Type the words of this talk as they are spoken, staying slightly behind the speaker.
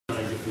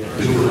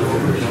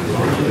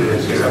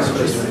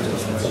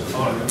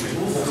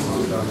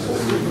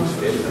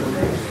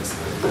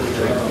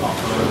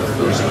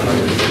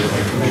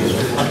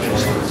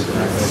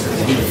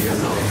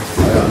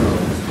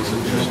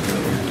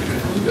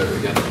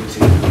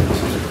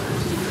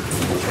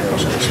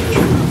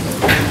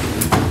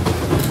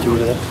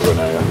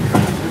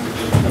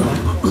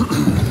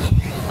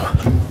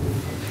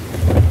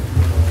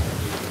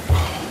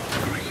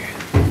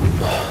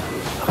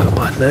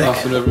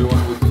Afternoon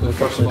everyone, with the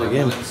first 5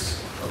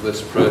 minutes of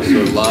this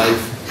presser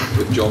live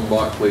with John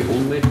Barclay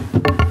only.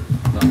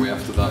 That way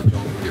after that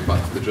John will get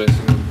back to the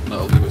dressing room and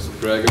that'll leave us with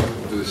Gregor.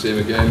 We'll do the same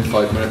again,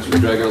 5 minutes with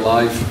Gregor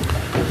live,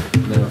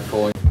 and then we're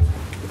following.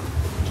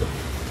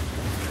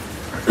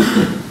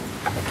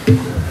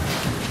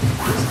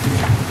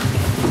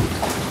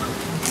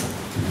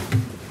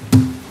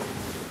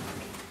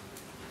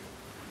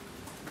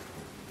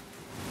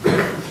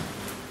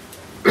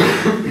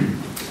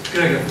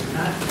 Gregor,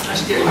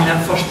 in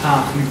that first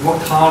half, you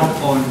worked hard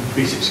on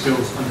basic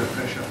skills under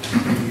pressure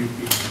when you've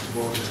been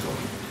involved in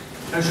Scotland.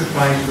 How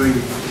surprised were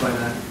you by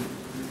that,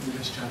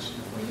 this chance?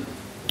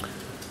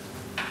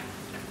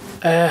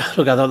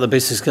 Look, I thought the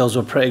basic skills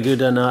were pretty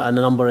good in a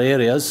number of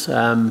areas.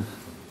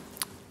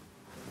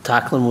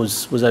 Tackling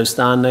was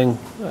outstanding.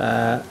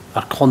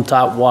 Our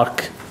contact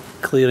work,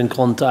 clearing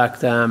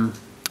contact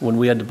when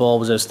we had the ball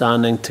was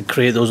outstanding. To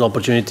create those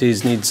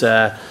opportunities needs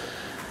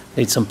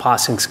some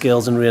passing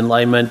skills and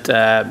realignment,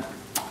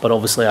 but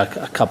obviously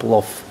a couple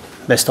of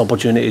missed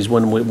opportunities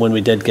when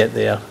we did get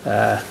there.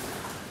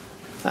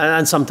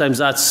 And sometimes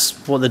that's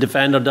what the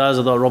defender does.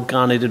 I thought Rob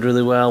Carney did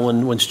really well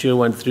when Stuart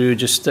went through,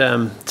 just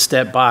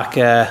step back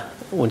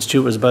when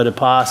Stuart was about to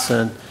pass,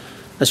 and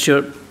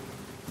Stuart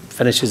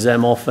finishes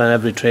them off in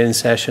every training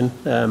session.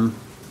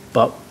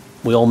 But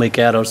we all make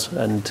errors,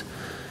 and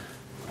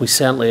we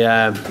certainly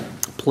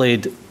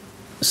played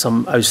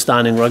some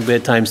outstanding rugby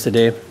at times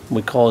today.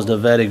 We caused a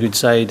very good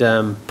side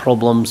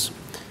problems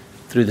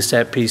through the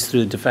set piece,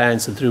 through the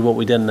defence, and through what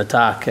we did in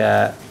attack.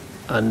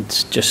 And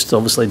just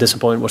obviously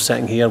disappointed we're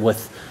sitting here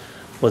with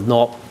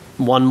not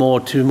one more,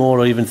 two more,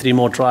 or even three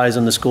more tries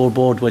on the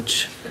scoreboard,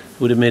 which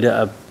would have made it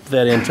a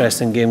very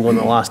interesting game going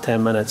the last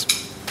 10 minutes.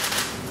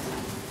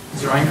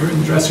 Is there anger in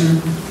the dressing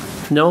room?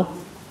 No,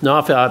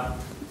 I feel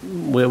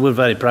we're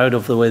very proud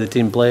of the way the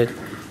team played,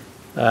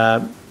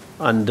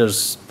 and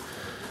there's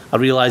a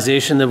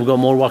realisation that we've got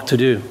more work to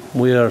do.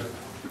 We're,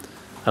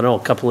 I don't know,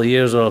 a couple of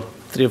years or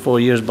 3 or 4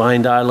 years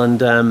behind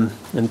Ireland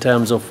in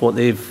terms of what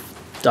they've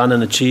done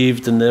and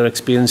achieved and their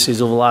experiences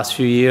over the last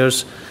few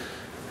years.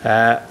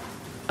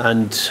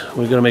 And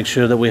we're going to make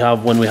sure that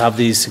when we have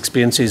these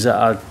experiences that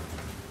are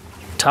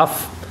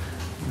tough,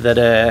 that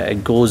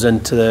it goes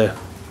into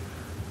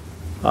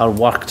our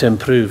work to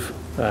improve.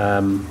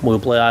 We'll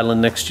play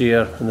Ireland next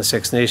year in the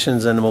Six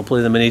Nations, and we'll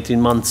play them in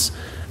 18 months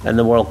in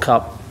the World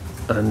Cup.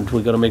 And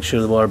we've got to make sure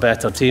that we're a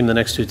better team the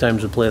next 2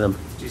 times we play them.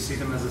 Do you see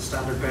them as the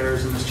standard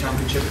bearers in this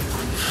championship?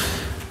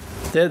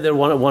 They're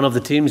one of the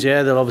teams,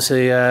 yeah. They're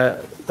obviously they're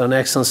an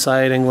excellent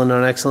side. England are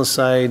an excellent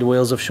side.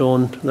 Wales have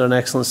shown they're an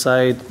excellent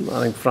side.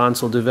 I think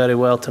France will do very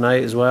well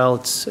tonight as well.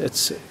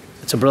 It's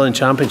a brilliant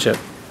championship.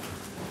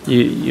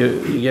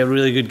 You get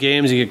really good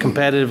games. You get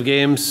competitive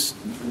games.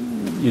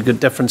 You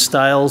get different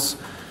styles,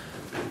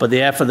 but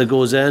the effort that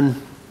goes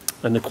in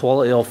and the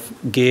quality of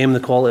game, the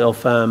quality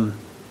of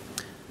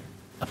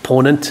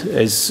opponent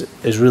is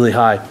really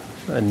high,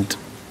 and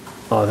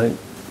I think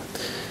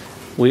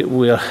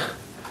we're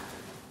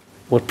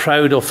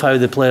proud of how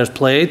the players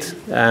played.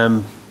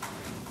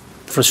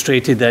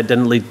 Frustrated that it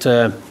didn't lead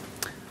to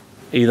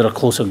either a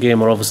closer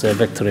game or obviously a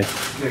victory.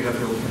 Greg, if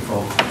you're looking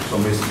for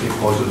some ways to take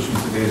positives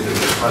from today, is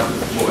that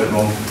what went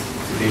wrong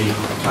today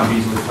can be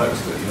easily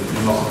fixed, that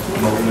you're not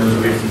going to lose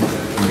away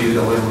from being at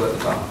the level that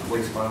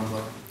Blake's fans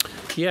are?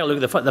 Yeah, look,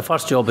 the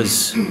first job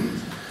is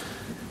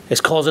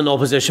causing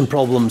opposition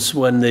problems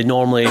when they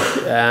normally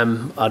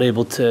are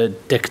able to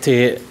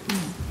dictate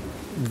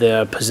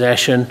their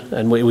possession,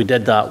 and we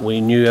did that.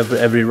 We knew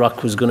every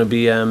ruck was going to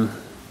be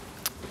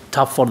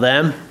tough for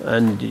them,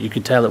 and you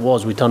could tell it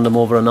was. We turned them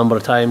over a number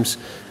of times.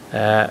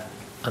 I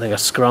think our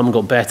scrum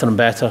got better and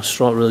better,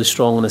 really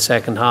strong in the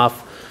second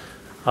half.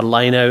 Our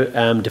line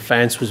out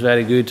defence was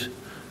very good,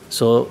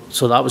 so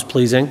that was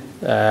pleasing.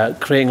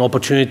 Creating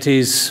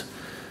opportunities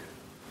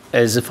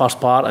is the first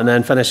part, and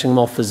then finishing them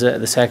off is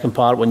the second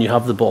part when you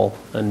have the ball.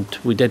 And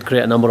we did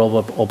create a number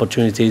of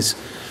opportunities.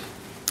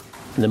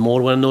 And the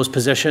more we're in those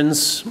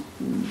positions,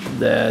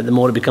 the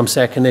more it becomes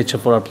second nature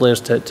for our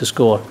players to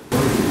score.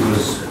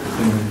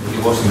 When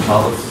you lost in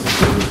Cardiff,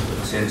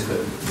 a sense that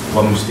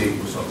one mistake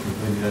was sort of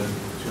completed in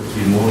 2 or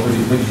 3 more. How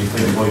did you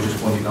think the boys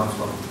responded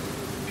after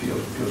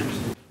Peter's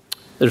mistake?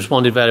 They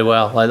responded very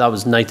well. Like, that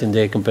was night and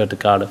day compared to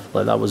Cardiff.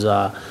 Like, that was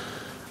a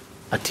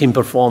team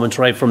performance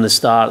right from the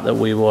start, that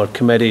we were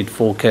committed,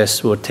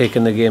 focused, we were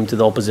taking the game to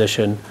the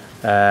opposition,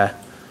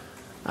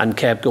 and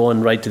kept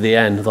going right to the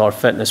end. Our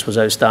fitness was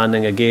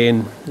outstanding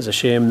again. It's a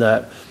shame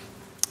that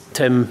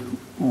Tim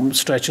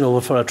stretching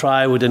over for a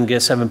try, we didn't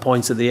get 7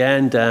 points at the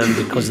end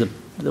because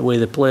the way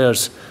the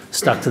players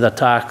stuck to their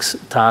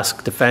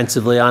task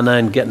defensively and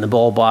then getting the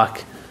ball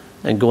back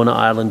and going at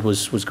Ireland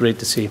was great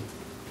to see.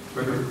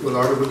 Will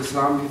Ireland win the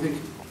Slam, do you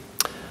think?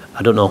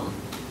 I don't know.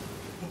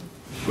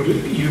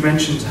 You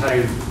mentioned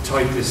how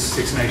tight this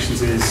Six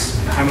Nations is.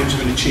 How much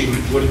of an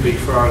achievement would it be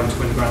for Ireland to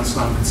win the Grand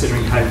Slam,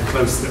 considering how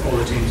close all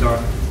the teams are?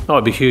 Oh,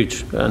 it'd be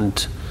huge,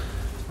 and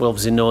we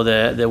obviously know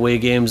the away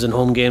games and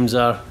home games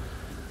are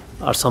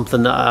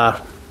something that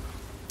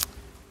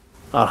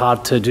are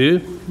hard to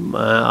do.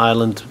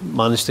 Ireland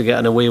managed to get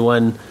an away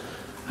win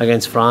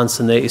against France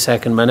in the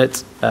 82nd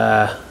minute,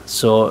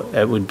 so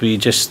it would be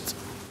just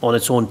on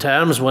its own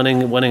terms.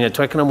 Winning at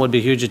Twickenham would be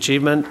a huge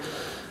achievement.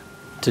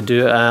 To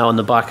do it on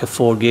the back of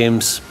 4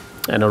 games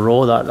in a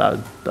row,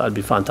 that'd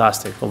be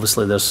fantastic.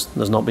 Obviously, there's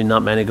not been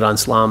that many Grand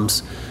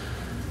Slams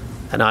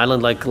in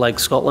Ireland like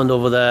Scotland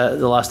over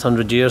the last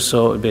 100 years,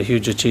 so it'd be a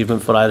huge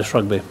achievement for Irish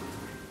rugby.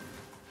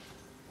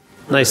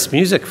 Nice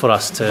music for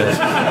us to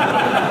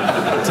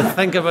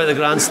think about the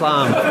Grand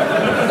Slam.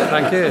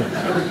 Thank you.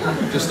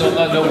 Just on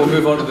that note, we'll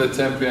move on to the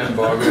temporary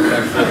embargo.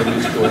 Thanks for the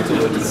musical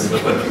interlude.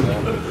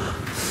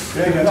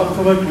 Gregor,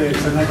 ultimately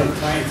it's another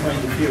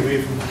 20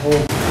 away from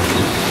home.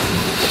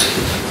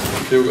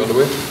 Here we go,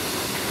 underway.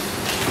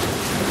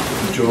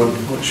 John,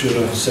 what's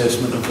your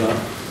assessment of that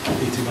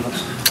 80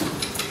 minutes?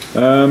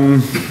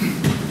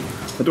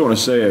 I don't want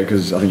to say it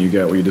because I think you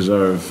get what you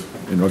deserve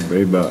in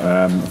rugby, but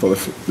I thought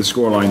the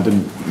scoreline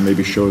didn't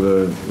maybe show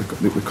the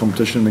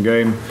competition in the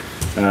game.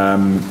 I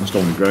was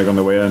talking to Greg on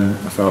the way in.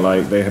 I felt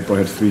like they had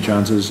probably had 3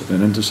 chances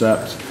and an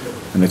intercept,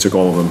 and they took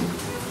all of them.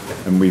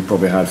 And we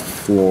probably had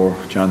 4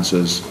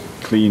 chances,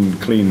 clean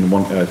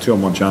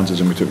 2-on-1 chances,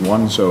 and we took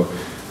 1. So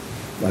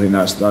I think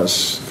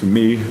that's for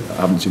me.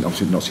 I haven't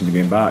obviously not seen the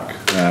game back,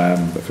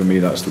 but for me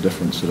that's the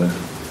difference today.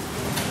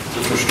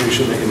 The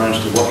frustration that you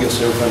managed to work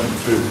yourself in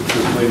through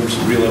playing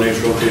some really nice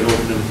rugby and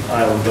opening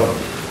Ireland up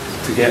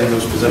to get in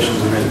those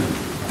positions and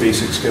then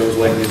basic skills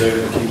like they do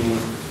at the key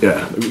moment.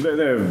 Yeah,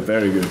 they're a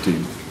very good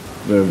team.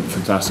 They're a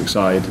fantastic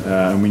side,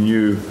 and we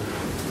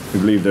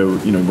believe that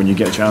when you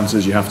get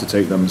chances, you have to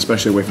take them,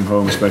 especially away from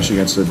home, especially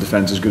against a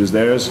defence as good as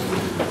theirs.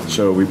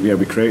 So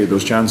we created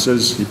those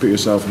chances. You put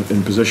yourself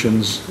in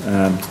positions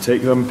to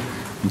take them.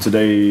 And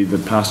today the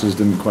passes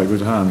didn't quite go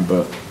to hand,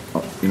 but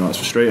it's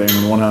frustrating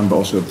on one hand, but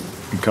also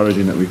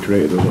encouraging that we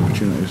created those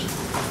opportunities.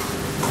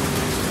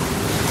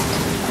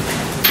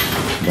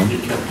 You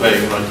kept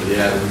playing right to the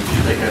end. Did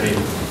you take any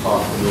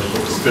part from the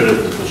sort of spirit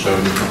that was shown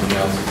in something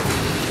else?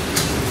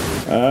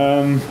 I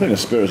think the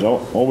spirit's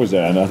always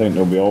there, and I think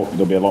there'll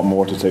be a lot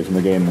more to take from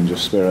the game than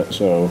just spirit.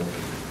 So,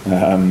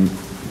 the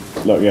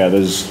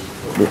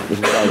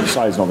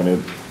side's not going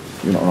to,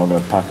 you're not going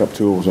to pack up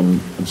tools and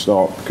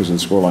stop because of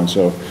the scoreline.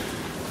 So,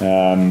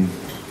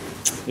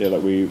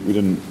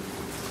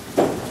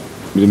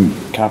 we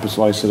didn't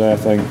capitalise today. I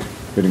think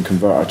we didn't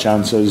convert our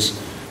chances,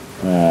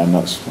 and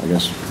that's, I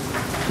guess,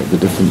 the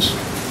difference.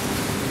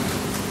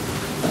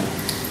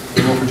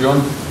 Any more for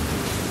John?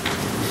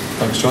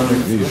 Thanks, John.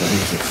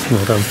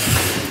 Well done.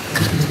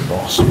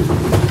 Boss.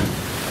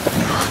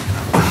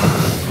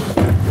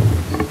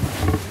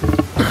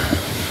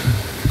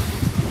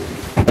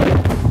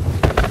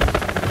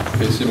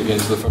 Okay, see him again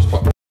to the first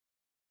part.